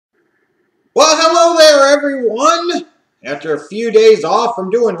Well, hello there, everyone. After a few days off from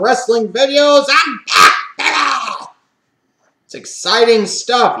doing wrestling videos, I'm back. It's exciting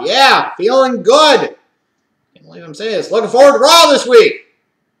stuff. Yeah, feeling good. Can't believe I'm saying this. Looking forward to Raw this week.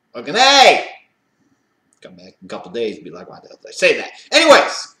 Looking A. Come back in a couple days and be like, why the hell did I say that?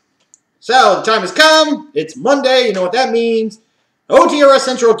 Anyways, so the time has come. It's Monday. You know what that means.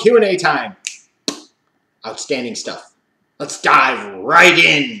 OTRSCentral Q&A time. Outstanding stuff. Let's dive right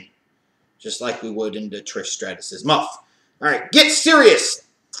in. Just like we would into Trish Stratus's muff. All right, get serious.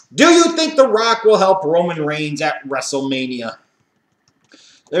 Do you think The Rock will help Roman Reigns at WrestleMania?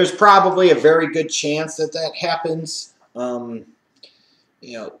 There's probably a very good chance that that happens. That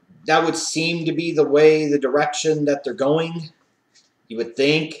would seem to be the direction that they're going. You would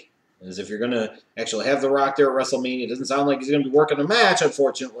think, as if you're going to actually have The Rock there at WrestleMania. It doesn't sound like he's going to be working a match,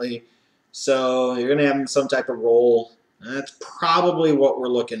 unfortunately. So you're going to have him some type of role. That's probably what we're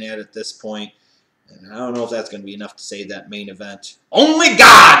looking at this point. And I don't know if that's going to be enough to save that main event. Only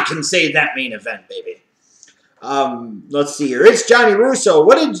God can save that main event, baby. Let's see here. It's Johnny Russo.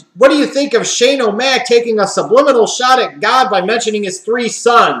 What do you think of Shane O'Mac taking a subliminal shot at God by mentioning his 3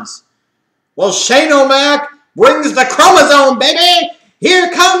 sons? Well, Shane O'Mac brings the chromosome, baby.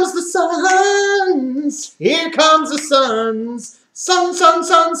 Here comes the sons. Here comes the sons. Sons, sons,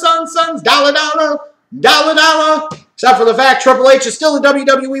 sons, sons, sons. Dollar, dollar, dollar, dollar. Except for the fact Triple H is still the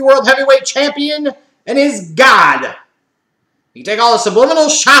WWE World Heavyweight Champion and is God. He can take all the subliminal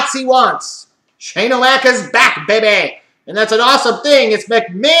shots he wants. Shane O'Mac is back, baby. And that's an awesome thing. It's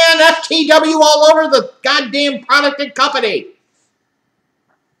McMahon FTW all over the goddamn product and company.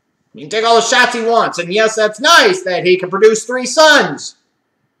 He can take all the shots he wants. And yes, that's nice that he can produce 3 sons.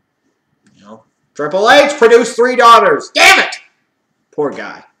 You know, Triple H produced 3 daughters. Damn it! Poor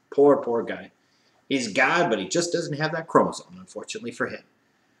guy. Poor guy. He's God, but he just doesn't have that chromosome, unfortunately for him.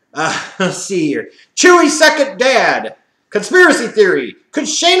 Let's see here. Chewy's second dad. Conspiracy theory. Could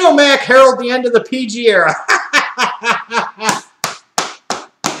Shane O'Mac herald the end of the PG era?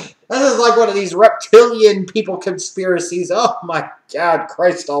 This is like one of these reptilian people conspiracies. Oh my God,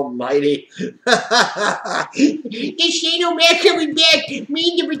 Christ almighty. Is Shane O'Mac coming back?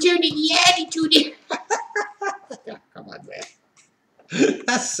 Mean the return of the attitude. Come on, man.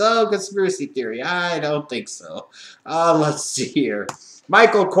 That's so conspiracy theory. I don't think so. Let's see here.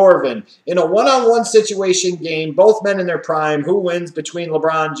 Michael Corvin. In a one-on-one situation game, both men in their prime, who wins between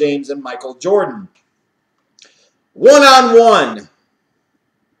LeBron James and Michael Jordan? One-on-one.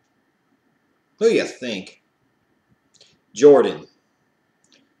 Who do you think? Jordan.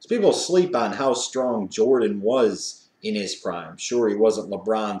 So people sleep on how strong Jordan was in his prime. Sure, he wasn't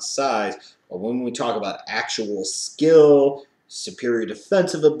LeBron's size, but when we talk about actual skill, superior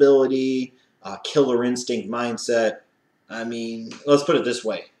defensive ability, killer instinct mindset. I mean, let's put it this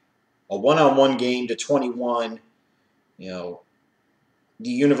way. A one-on-one game to 21, the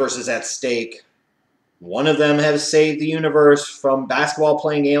universe is at stake. One of them has saved the universe from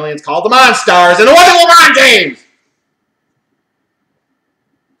basketball-playing aliens called the Monstars, and it wasn't LeBron James!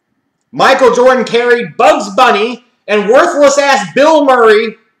 Michael Jordan carried Bugs Bunny and worthless-ass Bill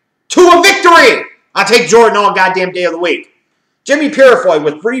Murray to a victory! I'll take Jordan all goddamn day of the week. Jimmy Purifoy,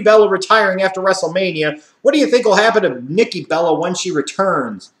 with Brie Bella retiring after WrestleMania, what do you think will happen to Nikki Bella when she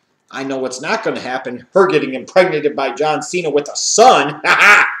returns? I know what's not going to happen. Her getting impregnated by John Cena with a son.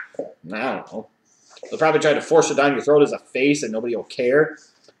 I don't know. They'll probably try to force it down your throat as a face and nobody will care.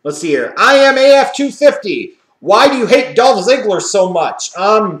 Let's see here. I am AF250. Why do you hate Dolph Ziggler so much?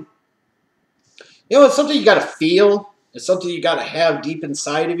 It's something you got to feel. It's something you got to have deep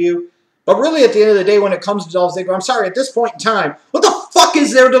inside of you. But really, at the end of the day, when it comes to Dolph Ziggler, I'm sorry, at this point in time, what the fuck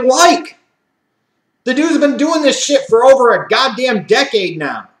is there to like? The dude's been doing this shit for over a goddamn decade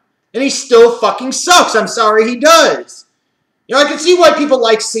now. And he still fucking sucks. I'm sorry, he does. I can see why people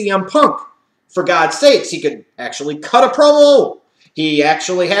like CM Punk. For God's sakes, he could actually cut a promo. He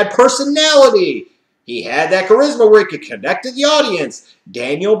actually had personality. He had that charisma where he could connect to the audience.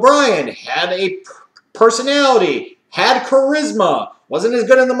 Daniel Bryan had a personality, had charisma. Wasn't as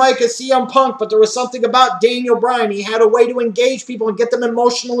good in the mic as CM Punk, but there was something about Daniel Bryan. He had a way to engage people and get them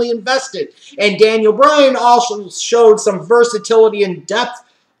emotionally invested. And Daniel Bryan also showed some versatility and depth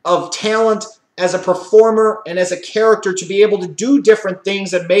of talent as a performer and as a character to be able to do different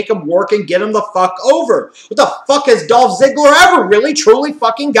things and make them work and get them the fuck over. What the fuck has Dolph Ziggler ever really, truly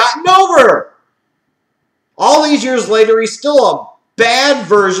fucking gotten over? All these years later, he's still a bad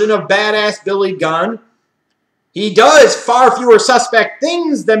version of badass Billy Gunn. He does far fewer suspect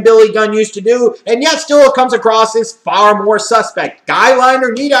things than Billy Gunn used to do, and yet still comes across as far more suspect.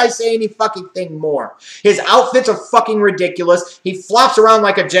 Guyliner, need I say any fucking thing more? His outfits are fucking ridiculous. He flops around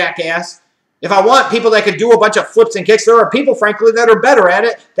like a jackass. If I want people that could do a bunch of flips and kicks, there are people, frankly, that are better at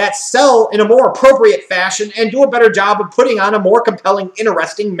it, that sell in a more appropriate fashion and do a better job of putting on a more compelling,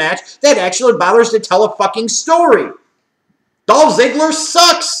 interesting match that actually bothers to tell a fucking story. Dolph Ziggler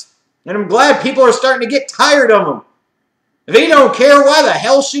sucks, and I'm glad people are starting to get tired of him. If he don't care, why the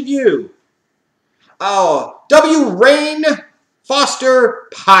hell should you? Oh, Rain Foster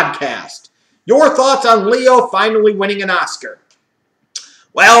Podcast. Your thoughts on Leo finally winning an Oscar?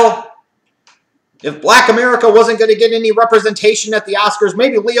 Well, if Black America wasn't going to get any representation at the Oscars,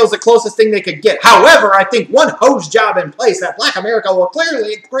 maybe Leo's the closest thing they could get. However, I think one hose job in place that Black America will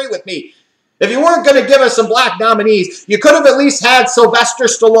clearly agree with me. If you weren't going to give us some black nominees, you could have at least had Sylvester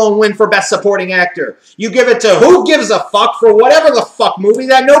Stallone win for Best Supporting Actor. You give it to who gives a fuck for whatever the fuck movie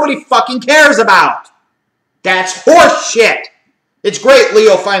that nobody fucking cares about. That's horse shit. It's great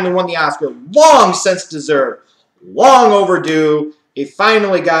Leo finally won the Oscar. Long since deserved. Long overdue. He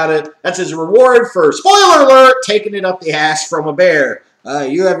finally got it. That's his reward for, spoiler alert, taking it up the ass from a bear.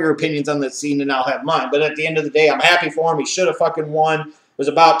 You have your opinions on that scene and I'll have mine. But at the end of the day, I'm happy for him. He should have fucking won. It was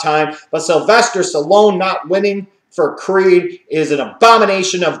about time. But Sylvester Stallone not winning for Creed is an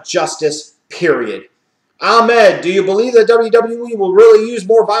abomination of justice, period. Ahmed, do you believe that WWE will really use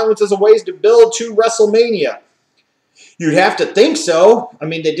more violence as a way to build to WrestleMania? You'd have to think so. I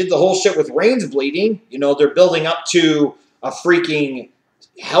mean, they did the whole shit with Reigns bleeding. You know, they're building up to a freaking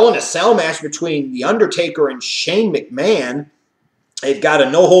Hell in a Cell match between The Undertaker and Shane McMahon. They've got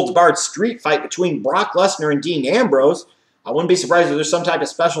a no-holds-barred street fight between Brock Lesnar and Dean Ambrose. I wouldn't be surprised if there's some type of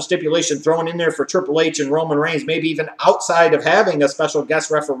special stipulation thrown in there for Triple H and Roman Reigns, maybe even outside of having a special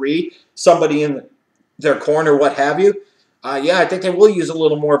guest referee, somebody in their corner, what have you. Yeah, I think they will use a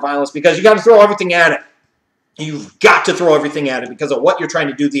little more violence because you got to throw everything at it. You've got to throw everything at it because of what you're trying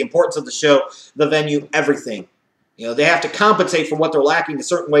to do, the importance of the show, the venue, everything. You know, they have to compensate for what they're lacking in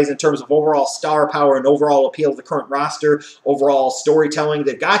certain ways in terms of overall star power and overall appeal of the current roster, overall storytelling.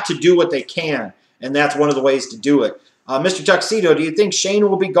 They've got to do what they can, and that's one of the ways to do it. Mr. Tuxedo, do you think Shane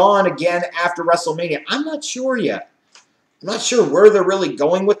will be gone again after WrestleMania? I'm not sure yet. I'm not sure where they're really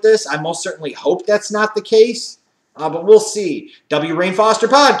going with this. I most certainly hope that's not the case, but we'll see. Rain Foster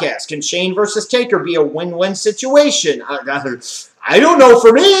Podcast. Can Shane versus Taker be a win-win situation? I don't know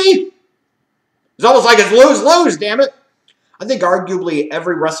for me. It's almost like it's lose-lose, damn it. I think arguably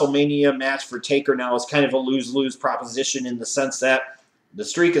every WrestleMania match for Taker now is kind of a lose-lose proposition in the sense that the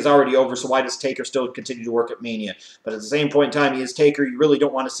streak is already over, so why does Taker still continue to work at Mania? But at the same point in time, he is Taker. You really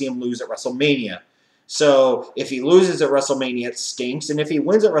don't want to see him lose at WrestleMania. So if he loses at WrestleMania, it stinks. And if he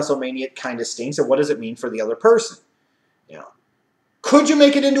wins at WrestleMania, it kind of stinks. And what does it mean for the other person? You know, could you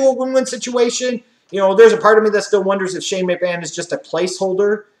make it into a win-win situation? You know, there's a part of me that still wonders if Shane McMahon is just a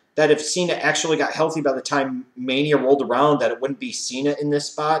placeholder, that if Cena actually got healthy by the time Mania rolled around, that it wouldn't be Cena in this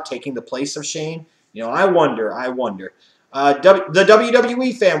spot, taking the place of Shane. You know, I wonder. The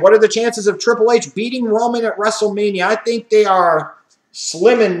WWE fan, what are the chances of Triple H beating Roman at WrestleMania? I think they are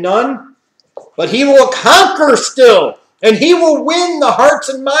slim and none, but he will conquer still, and he will win the hearts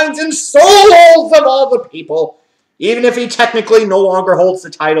and minds and souls of all the people, even if he technically no longer holds the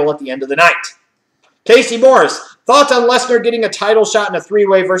title at the end of the night. Casey Morris, thoughts on Lesnar getting a title shot in a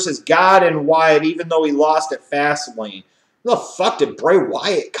three-way versus God and Wyatt, even though he lost at Fastlane? Who the fuck did Bray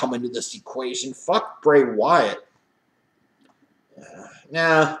Wyatt come into this equation? Fuck Bray Wyatt.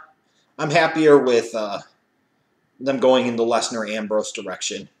 Nah, I'm happier with them going in the Lesnar-Ambrose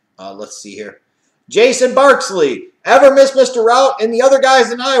direction. Let's see here. Jason Barksley, ever miss Mr. Rout and the other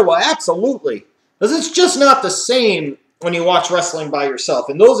guys in Iowa? Absolutely. Because it's just not the same when you watch wrestling by yourself.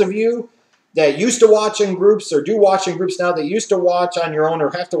 And those of you that used to watch in groups or do watch in groups now, that used to watch on your own or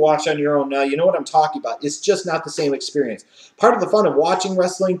have to watch on your own now, you know what I'm talking about. It's just not the same experience. Part of the fun of watching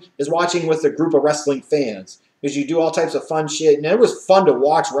wrestling is watching with a group of wrestling fans, because you do all types of fun shit. And it was fun to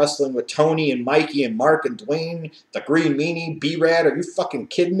watch wrestling with Tony and Mikey and Mark and Dwayne, the Green Meanie, B-Rad. Are you fucking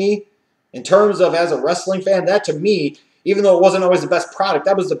kidding me? In terms of as a wrestling fan, that to me, even though it wasn't always the best product,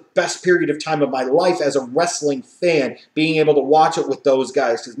 that was the best period of time of my life as a wrestling fan, being able to watch it with those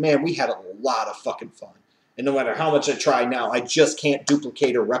guys. Because, man, we had a lot of fucking fun. And no matter how much I try now, I just can't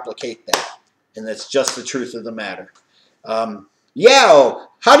duplicate or replicate that. And that's just the truth of the matter. Yao,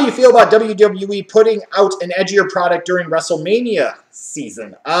 how do you feel about WWE putting out an edgier product during WrestleMania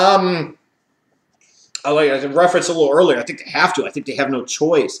season? I referenced a little earlier. I think they have to. I think they have no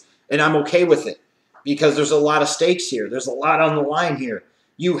choice. And I'm okay with it. Because there's a lot of stakes here. There's a lot on the line here.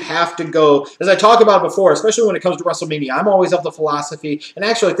 You have to go, as I talked about before, especially when it comes to WrestleMania, I'm always of the philosophy, and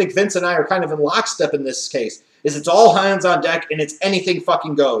actually I think Vince and I are kind of in lockstep in this case, is it's all hands on deck and it's anything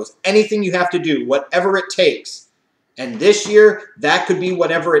fucking goes. Anything you have to do, whatever it takes. And this year, that could be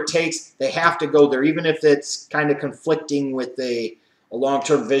whatever it takes. They have to go there, even if it's kind of conflicting with a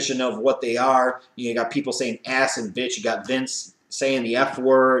long-term vision of what they are. You got people saying ass and bitch. You got Vince saying the F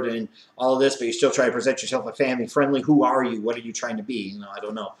word and all of this, but you still try to present yourself as family-friendly. Who are you? What are you trying to be? I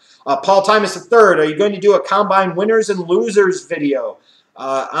don't know. Paul Thomas III, are you going to do a Combine winners and losers video?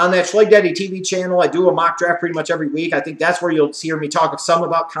 On that Schleg Daddy TV channel, I do a mock draft pretty much every week. I think that's where you'll hear me talk some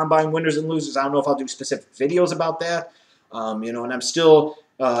about Combine winners and losers. I don't know if I'll do specific videos about that. And I'm still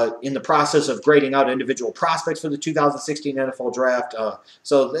in the process of grading out individual prospects for the 2016 NFL Draft.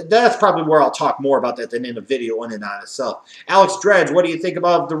 So that's probably where I'll talk more about that than in a video in and on itself. Alex Dredge, what do you think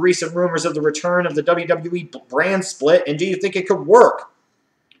about the recent rumors of the return of the WWE brand split, and do you think it could work?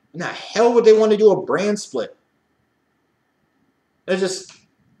 In the hell would they want to do a brand split? They're just,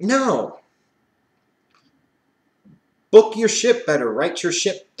 no. Book your ship better. Write your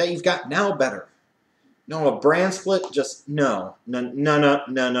ship that you've got now better. No, a brand split, just no. No.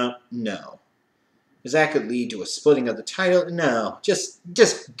 Because that could lead to a splitting of the title. No. Just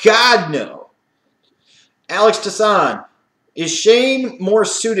God, no. Alex Tassan, is Shane more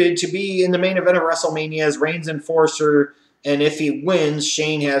suited to be in the main event of WrestleMania as Reigns' enforcer? And if he wins,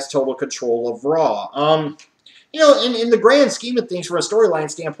 Shane has total control of Raw. In the grand scheme of things, from a storyline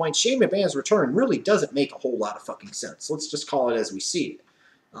standpoint, Shane McMahon's return really doesn't make a whole lot of fucking sense. Let's just call it as we see it.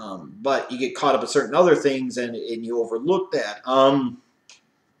 But you get caught up in certain other things and you overlook that.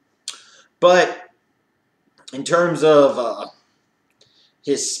 But in terms of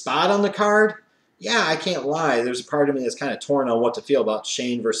his spot on the card, yeah, I can't lie. There's a part of me that's kind of torn on what to feel about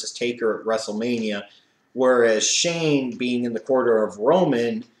Shane versus Taker at WrestleMania. Whereas Shane being in the quarter of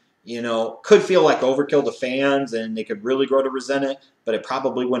Roman, could feel like overkill to fans and they could really grow to resent it, but it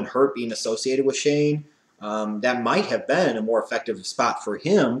probably wouldn't hurt being associated with Shane. That might have been a more effective spot for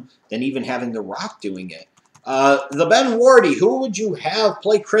him than even having The Rock doing it. The Ben Wardy, who would you have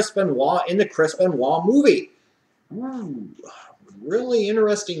play Chris Benoit in the Chris Benoit movie? Ooh, really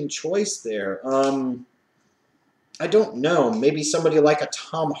interesting choice there. I don't know. Maybe somebody like a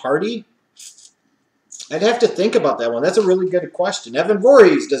Tom Hardy? I'd have to think about that one. That's a really good question. Evan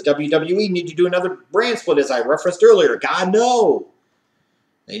Voorhees, does WWE need to do another brand split as I referenced earlier? God, no.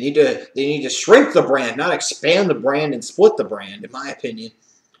 They need to shrink the brand, not expand the brand and split the brand, in my opinion.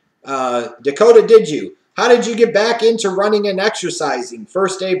 Dakota, how did you get back into running and exercising?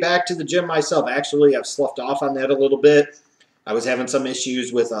 First day back to the gym myself. Actually, I've sloughed off on that a little bit. I was having some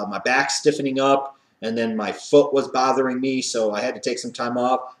issues with my back stiffening up, and then my foot was bothering me, so I had to take some time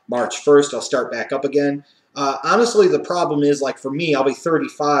off. March 1st, I'll start back up again. Honestly, the problem is, like for me, I'll be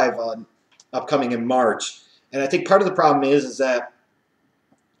 35 upcoming in March, and I think part of the problem is that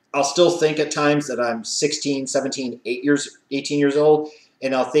I'll still think at times that I'm 16, 17, 18 years old,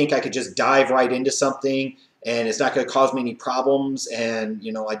 and I'll think I could just dive right into something, and it's not going to cause me any problems, and,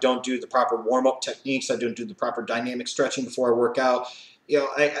 I don't do the proper warm-up techniques, I don't do the proper dynamic stretching before I work out.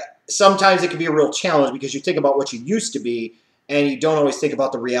 Sometimes it can be a real challenge because you think about what you used to be, and you don't always think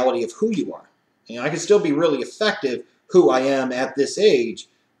about the reality of who you are. I can still be really effective who I am at this age,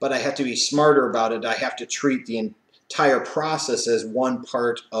 but I have to be smarter about it. I have to treat the entire process as one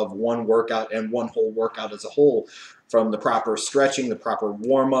part of one workout and one whole workout as a whole, from the proper stretching, the proper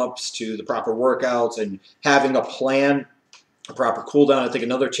warm-ups, to the proper workouts, and having a plan, a proper cool down. I think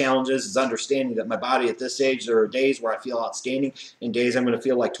another challenge is understanding that my body at this age, there are days where I feel outstanding, and days I'm going to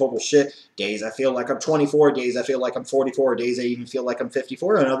feel like total shit. Days I feel like I'm 24, days I feel like I'm 44, days I even feel like I'm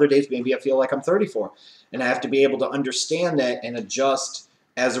 54, and other days maybe I feel like I'm 34. And I have to be able to understand that and adjust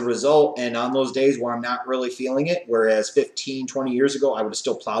as a result. And on those days where I'm not really feeling it, whereas 15, 20 years ago, I would have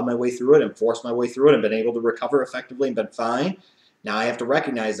still plowed my way through it and forced my way through it and been able to recover effectively and been fine. Now I have to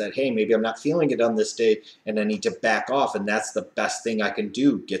recognize that, hey, maybe I'm not feeling it on this day and I need to back off, and that's the best thing I can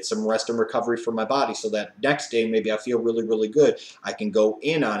do, get some rest and recovery for my body so that next day maybe I feel really, really good. I can go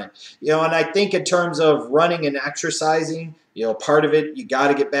in on it. And I think in terms of running and exercising, part of it, you got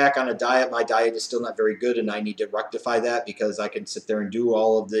to get back on a diet. My diet is still not very good, and I need to rectify that because I can sit there and do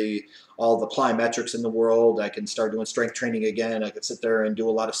all the plyometrics in the world. I can start doing strength training again. I can sit there and do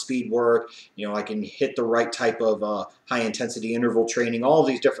a lot of speed work. I can hit the right type of high-intensity interval training, all of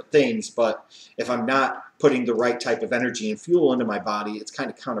these different things. But if I'm not putting the right type of energy and fuel into my body, it's kind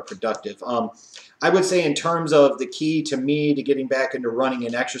of counterproductive. I would say in terms of the key to me to getting back into running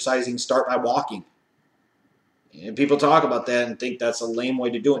and exercising, start by walking. And people talk about that and think that's a lame way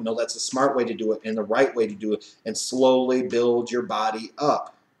to do it. No, that's a smart way to do it and the right way to do it, and slowly build your body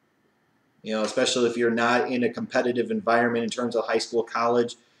up. Especially if you're not in a competitive environment in terms of high school,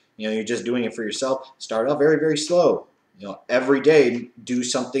 college, you're just doing it for yourself. Start off very, very slow. Every day do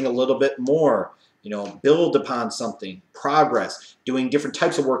something a little bit more. build upon something, progress, doing different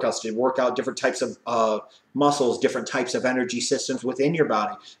types of workouts to work out different types of muscles, different types of energy systems within your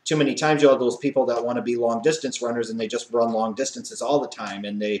body. Too many times you'll have those people that want to be long distance runners and they just run long distances all the time,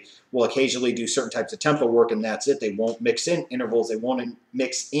 and they will occasionally do certain types of tempo work, and that's it. They won't mix in intervals. They won't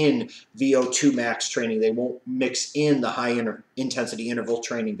mix in VO2 max training. They won't mix in the high intensity interval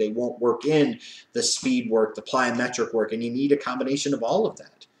training. They won't work in the speed work, the plyometric work, and you need a combination of all of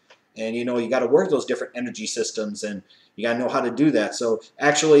that. And, you got to work those different energy systems, and you got to know how to do that. So,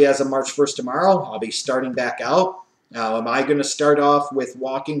 actually, as of March 1st tomorrow, I'll be starting back out. Now, am I going to start off with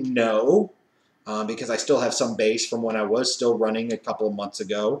walking? No, because I still have some base from when I was still running a couple of months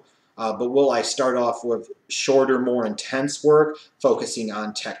ago. But will I start off with shorter, more intense work, focusing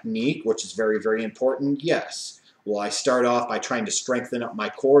on technique, which is very, very important? Yes. Will I start off by trying to strengthen up my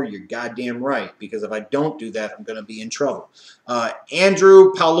core? You're goddamn right, because if I don't do that, I'm going to be in trouble.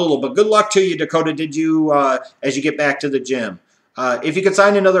 Andrew Paolillo, but good luck to you, Dakota, did you, as you get back to the gym. If you could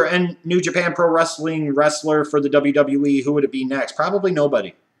sign another New Japan Pro Wrestling wrestler for the WWE, who would it be next? Probably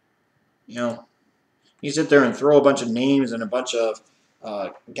nobody. You sit there and throw a bunch of names and a bunch of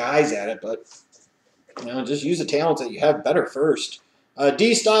guys at it, but, just use the talents that you have better first.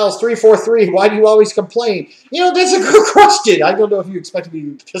 D Styles 343, why do you always complain? That's a good question. I don't know if you expect me to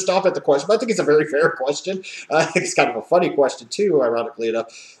be pissed off at the question, but I think it's a very fair question. I think it's kind of a funny question, too, ironically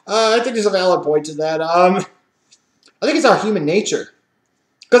enough. I think there's a valid point to that. I think it's our human nature.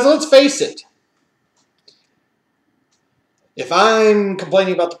 Because let's face it, if I'm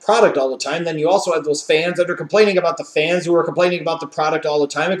complaining about the product all the time, then you also have those fans that are complaining about the fans who are complaining about the product all the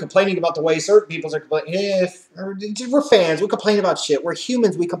time and complaining about the way certain people are complaining. We're fans. We complain about shit. We're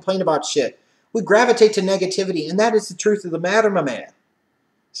humans. We complain about shit. We gravitate to negativity, and that is the truth of the matter, my man.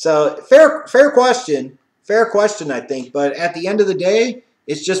 So, fair question. Fair question, I think. But at the end of the day,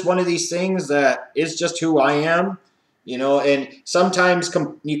 it's just one of these things that is just who I am. And sometimes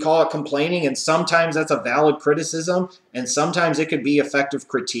you call it complaining, and sometimes that's a valid criticism, and sometimes it could be effective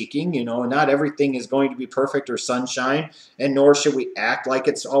critiquing, and not everything is going to be perfect or sunshine, and nor should we act like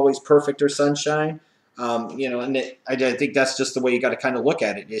it's always perfect or sunshine. And I think that's just the way you got to kind of look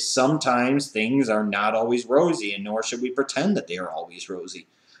at it, is sometimes things are not always rosy, and nor should we pretend that they are always rosy.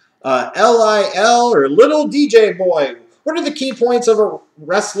 LIL, or Little DJ Boy, what are the key points of a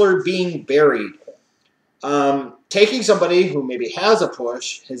wrestler being buried? Taking somebody who maybe has a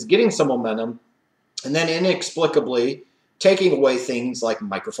push, is getting some momentum, and then inexplicably taking away things like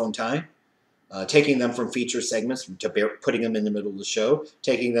microphone time, taking them from feature segments to putting them in the middle of the show,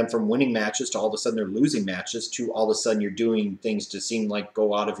 taking them from winning matches to all of a sudden they're losing matches, to all of a sudden you're doing things to seem like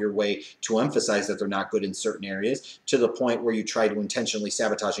go out of your way to emphasize that they're not good in certain areas, to the point where you try to intentionally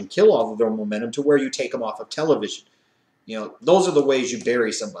sabotage and kill all of their momentum, to where you take them off of television. Those are the ways you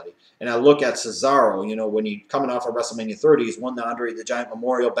bury somebody. And I look at Cesaro, when he coming off of WrestleMania 30, he's won the Andre the Giant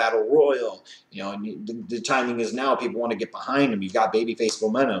Memorial Battle Royal. And the timing is now. People want to get behind him. You've got babyface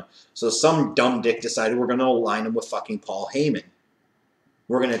momentum. So some dumb dick decided we're going to align him with fucking Paul Heyman.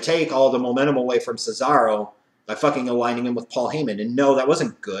 We're going to take all the momentum away from Cesaro by fucking aligning him with Paul Heyman. And no, that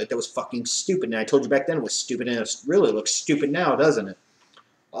wasn't good. That was fucking stupid. And I told you back then it was stupid, and it really looks stupid now, doesn't it?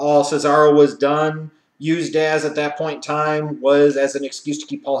 All Cesaro was done, used as at that point in time, was as an excuse to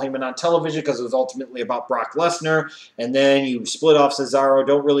keep Paul Heyman on television, because it was ultimately about Brock Lesnar. And then you split off Cesaro,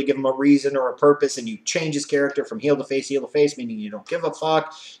 don't really give him a reason or a purpose, and you change his character from heel to face, meaning you don't give a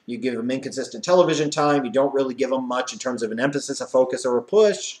fuck. You give him inconsistent television time. You don't really give him much in terms of an emphasis, a focus, or a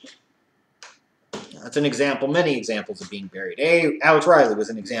push. That's an example, many examples of being buried. Alex Riley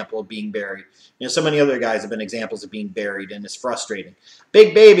was an example of being buried. So many other guys have been examples of being buried, and it's frustrating.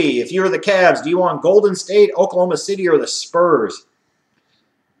 Big Baby, if you were the Cavs, do you want Golden State, Oklahoma City, or the Spurs?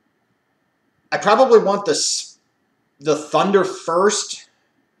 I probably want the Thunder first,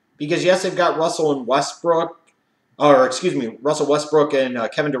 because yes, they've got Russell Westbrook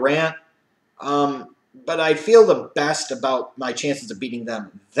and Kevin Durant. But I feel the best about my chances of beating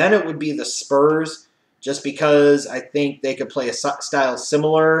them. Then it would be the Spurs, just because I think they could play a style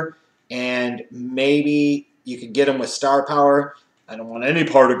similar, and maybe you could get them with star power. I don't want any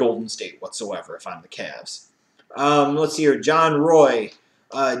part of Golden State whatsoever if I'm the Cavs. Let's see here. John Roy.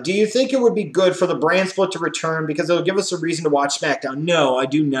 Do you think it would be good for the brand split to return because it'll give us a reason to watch SmackDown? No, I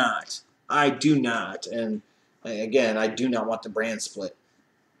do not. I do not. And again, I do not want the brand split.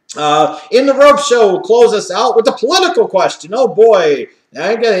 In the Rope Show, we'll close us out with a political question. Oh boy,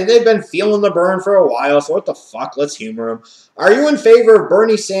 again, they've been feeling the burn for a while, so what the fuck? Let's humor them. Are you in favor of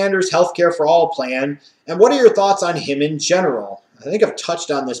Bernie Sanders' healthcare for all plan? And what are your thoughts on him in general? I think I've touched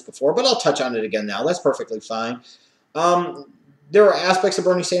on this before, but I'll touch on it again now. That's perfectly fine. there are aspects of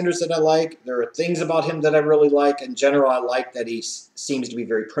Bernie Sanders that I like. There are things about him that I really like. In general, I like that he seems to be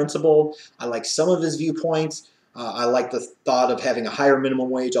very principled. I like some of his viewpoints. I like the thought of having a higher minimum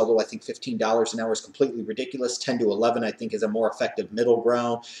wage, although I think $15 an hour is completely ridiculous. 10 to 11, I think, is a more effective middle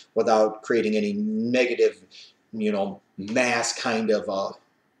ground without creating any negative, mass kind of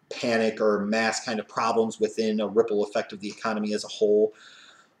panic or mass kind of problems within a ripple effect of the economy as a whole.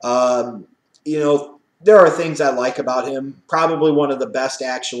 There are things I like about him. Probably one of the best,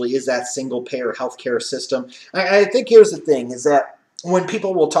 actually, is that single-payer healthcare system. I think here's the thing, is that when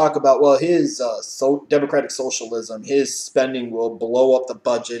people will talk about, well, his democratic socialism, his spending will blow up the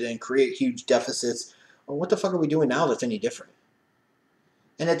budget and create huge deficits, well, what the fuck are we doing now that's any different?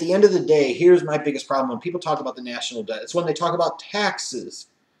 And at the end of the day, here's my biggest problem. When people talk about the national debt, it's when they talk about taxes.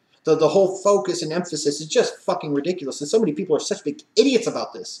 The whole focus and emphasis is just fucking ridiculous. And so many people are such big idiots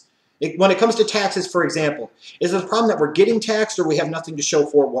about this. When it comes to taxes, for example, is it the problem that we're getting taxed or we have nothing to show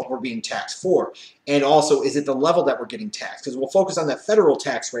for what we're being taxed for? And also, is it the level that we're getting taxed? Because we'll focus on that federal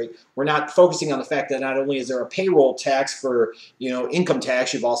tax rate. We're not focusing on the fact that not only is there a payroll tax for, income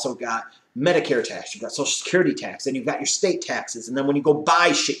tax, you've also got Medicare tax, you've got Social Security tax, and you've got your state taxes. And then when you go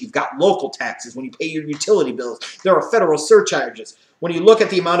buy shit, you've got local taxes. When you pay your utility bills, there are federal surcharges. When you look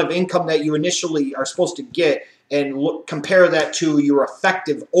at the amount of income that you initially are supposed to get, and compare that to your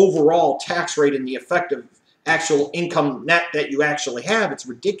effective overall tax rate and the effective actual income net that you actually have, it's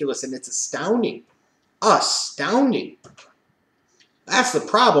ridiculous and it's astounding. Astounding. That's the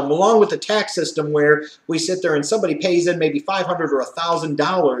problem, along with the tax system where we sit there and somebody pays in maybe $500 or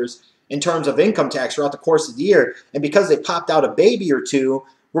 $1,000 in terms of income tax throughout the course of the year, and because they popped out a baby or two,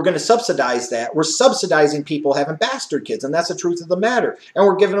 we're going to subsidize that. We're subsidizing people having bastard kids, and that's the truth of the matter. And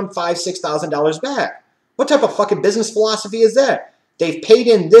we're giving them $5,000, $6,000 back. What type of fucking business philosophy is that? They've paid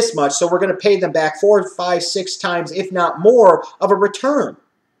in this much, so we're going to pay them back 4, 5, 6 times, if not more, of a return.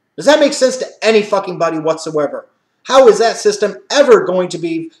 Does that make sense to any fucking body whatsoever? How is that system ever going to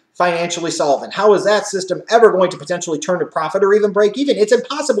be financially solvent? How is that system ever going to potentially turn to profit or even break even? It's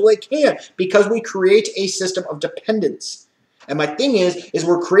impossible. It can't, because we create a system of dependence. And my thing is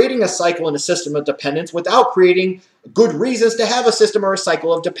we're creating a cycle and a system of dependence without creating good reasons to have a system or a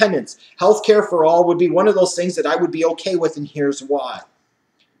cycle of dependence. Healthcare for all would be one of those things that I would be okay with, and here's why.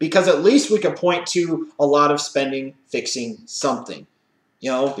 Because at least we could point to a lot of spending fixing something.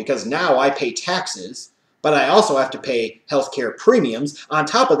 Because now I pay taxes, but I also have to pay healthcare premiums. On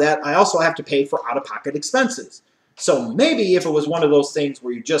top of that, I also have to pay for out-of-pocket expenses. So maybe if it was one of those things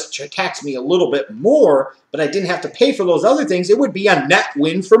where you just tax me a little bit more, but I didn't have to pay for those other things, it would be a net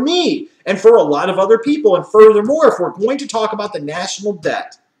win for me and for a lot of other people. And furthermore, if we're going to talk about the national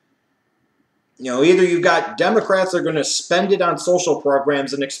debt, either you've got Democrats that are going to spend it on social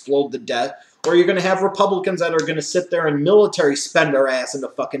programs and explode the debt, or you're going to have Republicans that are going to sit there and military spend their ass into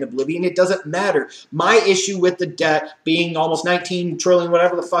fucking oblivion. It doesn't matter. My issue with the debt being almost 19 trillion,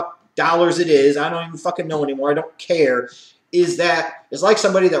 whatever the fuck dollars it is, I don't even fucking know anymore, I don't care, is that it's like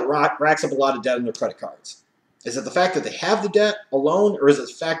somebody that racks up a lot of debt on their credit cards. Is it the fact that they have the debt alone, or is it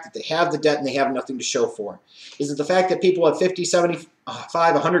the fact that they have the debt and they have nothing to show for it? Is it the fact that people have 50, 75,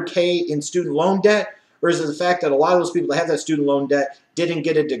 100K in student loan debt, or is it the fact that a lot of those people that have that student loan debt didn't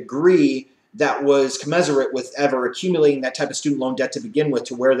get a degree that was commensurate with ever accumulating that type of student loan debt to begin with,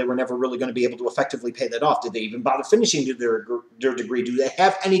 to where they were never really going to be able to effectively pay that off? Did they even bother finishing their degree? Do they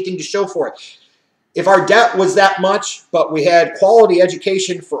have anything to show for it? If our debt was that much, but we had quality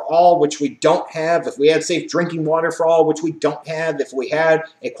education for all, which we don't have, if we had safe drinking water for all, which we don't have, if we had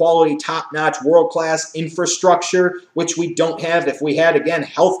a quality, top-notch, world-class infrastructure, which we don't have, if we had, again,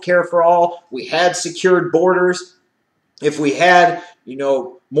 health care for all, we had secured borders, if we had,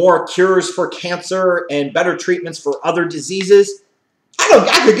 more cures for cancer and better treatments for other diseases,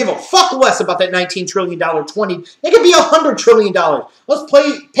 I could give a fuck less about that $19 trillion, it could be $100 trillion. Let's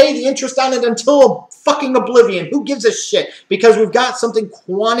pay the interest on it until fucking oblivion. Who gives a shit? Because we've got something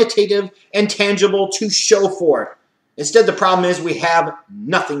quantitative and tangible to show for it. Instead, the problem is we have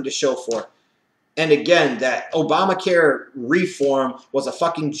nothing to show for it. And again, that Obamacare reform was a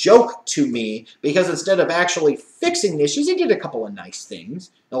fucking joke to me, because instead of actually fixing the issues, he did a couple of nice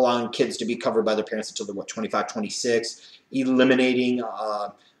things, allowing kids to be covered by their parents until they're, 25, 26, eliminating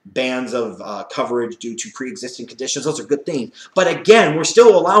bans of coverage due to pre-existing conditions. Those are good things. But again, we're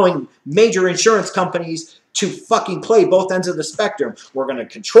still allowing major insurance companies to fucking play both ends of the spectrum. We're going to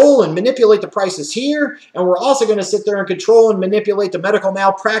control and manipulate the prices here, and we're also going to sit there and control and manipulate the medical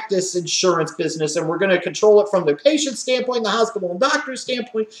malpractice insurance business, and we're going to control it from the patient standpoint, the hospital and doctor's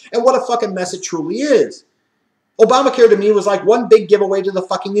standpoint, and what a fucking mess it truly is. Obamacare to me was like one big giveaway to the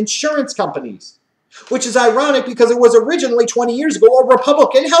fucking insurance companies. Which is ironic because it was originally 20 years ago a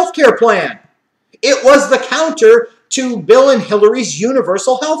Republican health care plan. It was the counter to Bill and Hillary's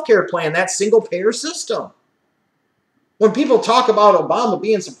universal health care plan, that single-payer system. When people talk about Obama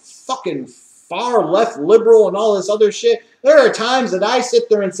being some fucking far-left liberal and all this other shit, there are times that I sit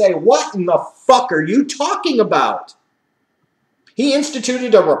there and say, what in the fuck are you talking about? He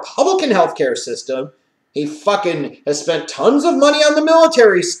instituted a Republican health care system. He fucking has spent tons of money on the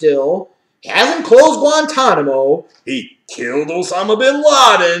military still. He hasn't closed Guantanamo. He killed Osama bin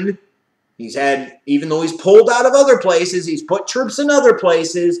Laden. He's had, even though he's pulled out of other places, he's put troops in other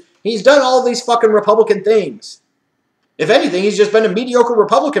places. He's done all these fucking Republican things. If anything, he's just been a mediocre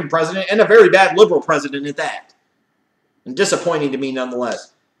Republican president and a very bad liberal president at that. And disappointing to me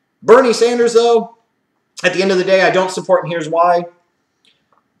nonetheless. Bernie Sanders, though, at the end of the day, I don't support, and here's why.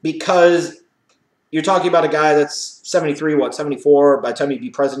 Because you're talking about a guy that's 73, 74? By the time he'd be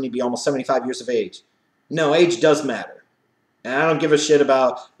president, he'd be almost 75 years of age. No, age does matter. And I don't give a shit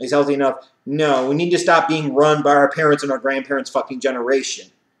about he's healthy enough. No, we need to stop being run by our parents and our grandparents' fucking generation.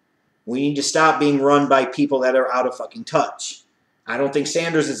 We need to stop being run by people that are out of fucking touch. I don't think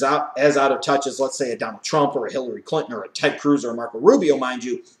Sanders is as out of touch as, let's say, a Donald Trump or a Hillary Clinton or a Ted Cruz or a Marco Rubio, mind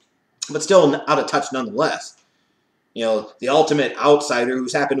you, but still out of touch nonetheless. You know, the ultimate outsider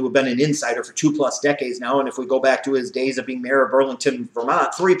who's happened to have been an insider for 2+ decades now, and if we go back to his days of being mayor of Burlington,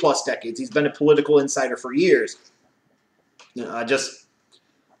 Vermont, 3+ decades, he's been a political insider for years. You know,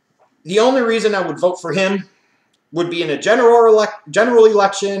 the only reason I would vote for him would be in a general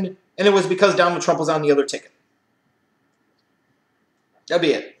election, and it was because Donald Trump was on the other ticket. That'd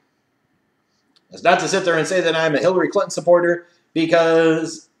be it. It's not to sit there and say that I'm a Hillary Clinton supporter,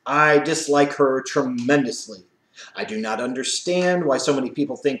 because I dislike her tremendously. I do not understand why so many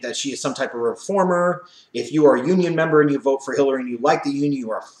people think that she is some type of reformer. If you are a union member and you vote for Hillary and you like the union,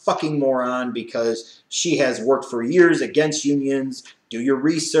 you are a fucking moron, because she has worked for years against unions. Do your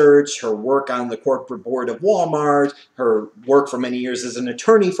research. Her work on the corporate board of Walmart, her work for many years as an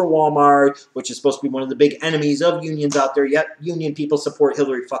attorney for Walmart, which is supposed to be one of the big enemies of unions out there, yet union people support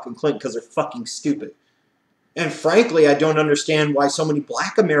Hillary fucking Clinton because they're fucking stupid. And frankly, I don't understand why so many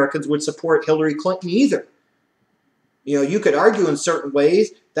black Americans would support Hillary Clinton either. You know, you could argue in certain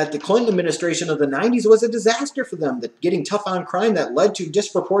ways that the Clinton administration of the 90s was a disaster for them, that getting tough on crime that led to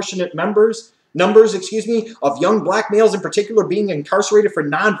disproportionate numbers, of young black males in particular being incarcerated for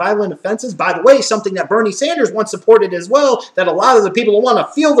nonviolent offenses. By the way, something that Bernie Sanders once supported as well, that a lot of the people who want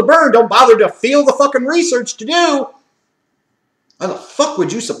to feel the burn don't bother to feel the fucking research to do. Why the fuck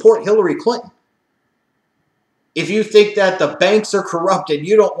would you support Hillary Clinton? If you think that the banks are corrupted,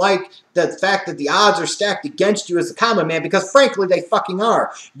 you don't like the fact that the odds are stacked against you as a common man, because frankly, they fucking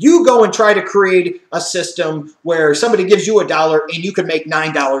are. You go and try to create a system where somebody gives you $1 and you can make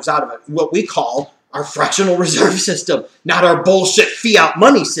 $9 out of it. What we call our fractional reserve system, not our bullshit fiat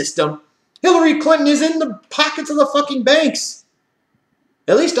money system. Hillary Clinton is in the pockets of the fucking banks.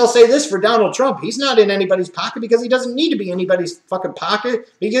 At least I'll say this for Donald Trump. He's not in anybody's pocket because he doesn't need to be in anybody's fucking pocket,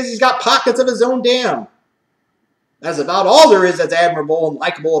 because he's got pockets of his own damn. That's about all there is that's admirable and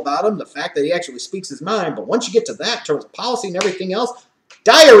likable about him, the fact that he actually speaks his mind. But once you get to that, in terms of policy and everything else,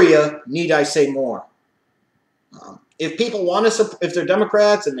 diarrhea, need I say more. If people want to, if they're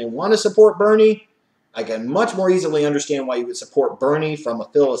Democrats and they want to support Bernie, I can much more easily understand why you would support Bernie from a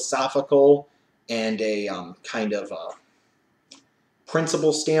philosophical and a kind of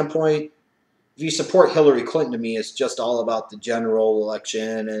principle standpoint. If you support Hillary Clinton, to me, it's just all about the general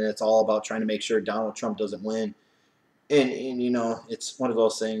election, and it's all about trying to make sure Donald Trump doesn't win. And, you know, it's one of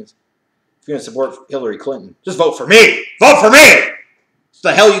those things. If you're going to support Hillary Clinton, just vote for me. Vote for me! What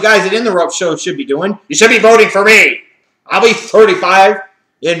the hell you guys at In the Rope Show should be doing? You should be voting for me. I'll be 35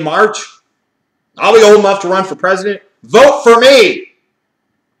 in March. I'll be old enough to run for president. Vote for me.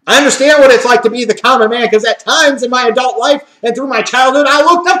 I understand what it's like to be the common man, because at times in my adult life and through my childhood, I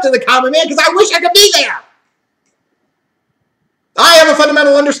looked up to the common man because I wish I could be there. I have a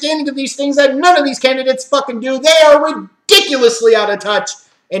fundamental understanding of these things that none of these candidates fucking do. They are ridiculously out of touch,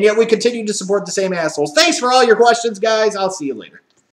 and yet we continue to support the same assholes. Thanks for all your questions, guys. I'll see you later.